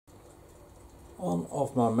One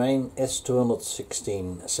of my main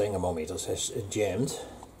S200.16 Sangamo meters has jammed.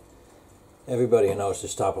 Everybody who knows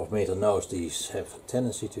this type of meter knows these have a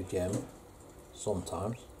tendency to jam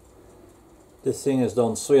sometimes. This thing has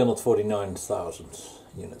done 349,000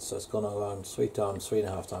 units, so it's gone around 3.5 times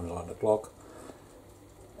around the clock,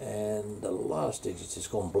 and the last digit has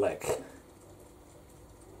gone black.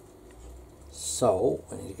 So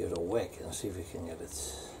we need to give it a whack and see if we can get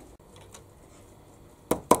it.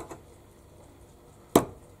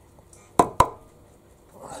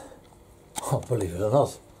 Oh, believe it or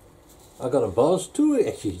not, I got them both, two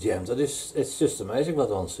actually jammed. It's just amazing what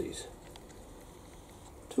one sees.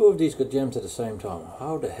 Two of these got jammed at the same time.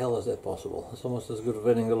 How the hell is that possible? It's almost as good as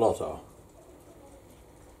winning the lotto.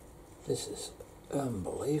 This is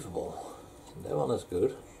unbelievable. That one is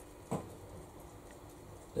good.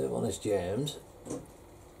 That one is jammed.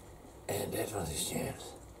 And that one is jammed.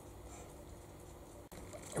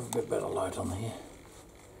 Have a bit better light on here.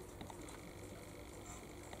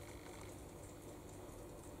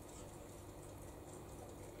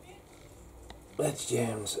 That's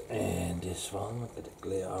jammed, and this one, look at the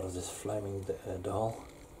glare out of this flaming doll.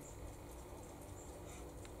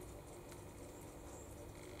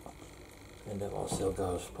 And that one still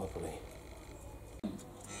goes properly.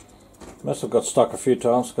 Must have got stuck a few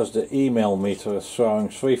times because the email meter is showing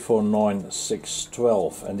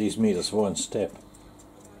 349.16 and these meters weren't step.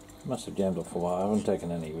 Must have jammed up for a while. I haven't taken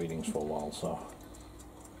any readings for a while, so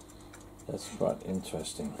that's quite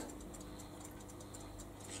interesting.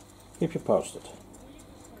 Keep you posted.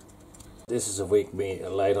 This is a week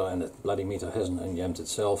later and the bloody meter hasn't unjammed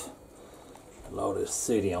itself. The load is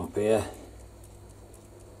 30 ampere.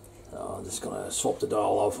 So I'm just going to swap the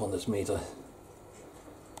dial off on this meter.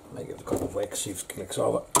 Make it a couple of whacks, see if it clicks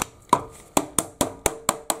over. No,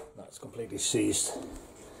 it's completely seized.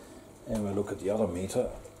 And we'll look at the other meter.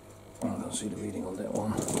 I'm going to see the reading on that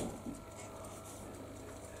one.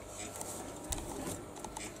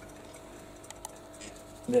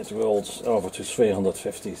 That rolls over to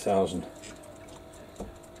 350,000.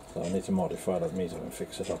 So I need to modify that meter and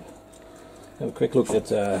fix it up. Have a quick look at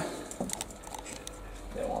that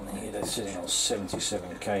one here. That's sitting on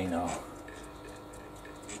 77k now.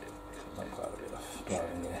 Not quite a bit of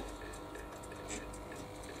driving there.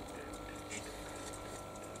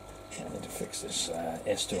 I need to fix this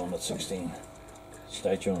S200.16.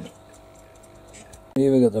 Stay tuned.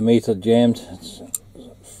 Here we got the meter jammed. It's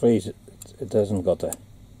freeze. It hasn't got the.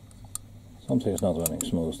 Something's not running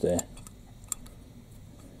smooth there.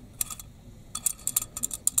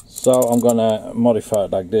 So I'm gonna modify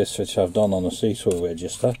it like this, which I've done on a see-through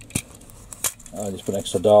register. I just put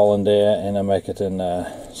extra dial in there and I make it in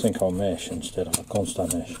synchro mesh instead of a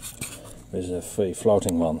constant mesh. This is a free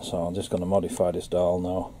floating one, so I'm just gonna modify this dial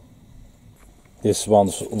now. This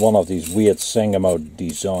one's one of these weird Sangamo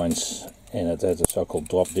designs, and it has the so-called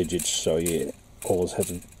drop digits, so you always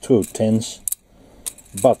have two tens.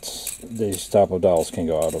 But these type of dials can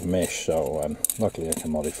go out of mesh, so luckily I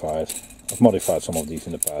can modify it. I've modified some of these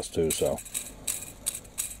in the past too, so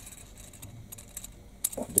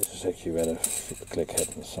this is actually where the click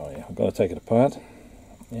happens. So yeah, I'm going to take it apart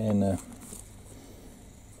and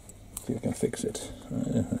see if I can fix it.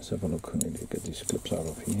 Let's have a look. I need to get these clips out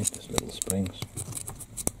of here, these little springs.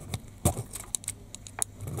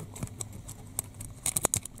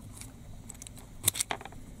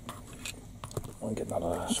 I'll get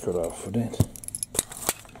another screwdriver for that. A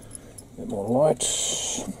bit more light.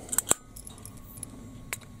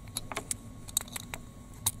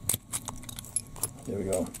 There we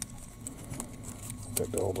go.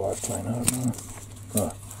 Take the whole drivetrain out now.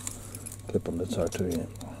 Ah, clip on that side too, yeah.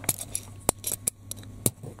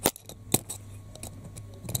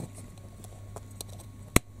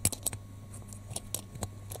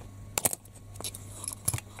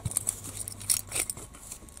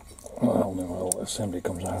 Well, the whole assembly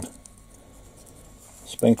comes out.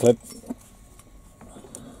 Spring clip.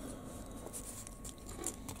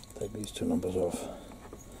 Take these two numbers off.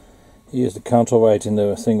 Here's the counterweight in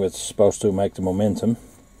the thing that's supposed to make the momentum,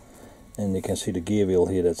 and you can see the gear wheel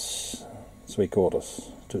here. That's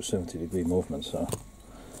 3/4, 270-degree movement. So,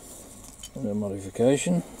 and a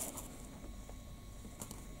modification.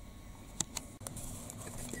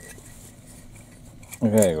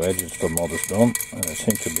 Okay, register mod is done, and it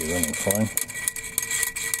seems to be running fine.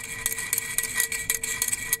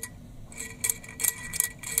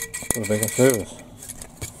 Put it back in service.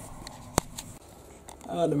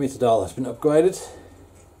 The meter dial has been upgraded.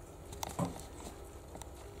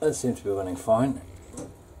 That seems to be running fine.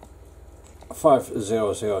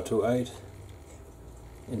 50028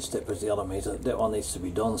 in step with the other meter. That one needs to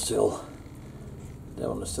be done still. That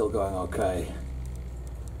one is still going okay.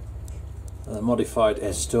 the modified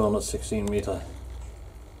S200.16 meter.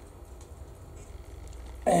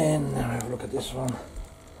 And now have a look at this one.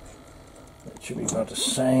 It should be about the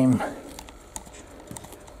same.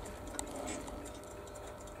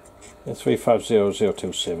 The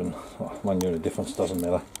 350027. 1 unit difference, doesn't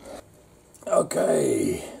matter.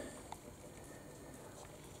 Okay.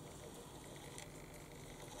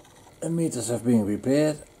 The meters have been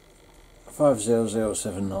repaired.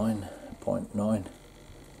 50079.9.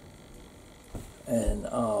 And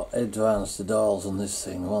I'll advance the dials on this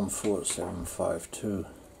thing. 14752.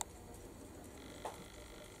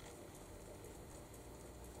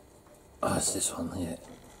 Ah, it's this one here.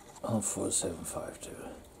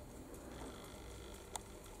 14752.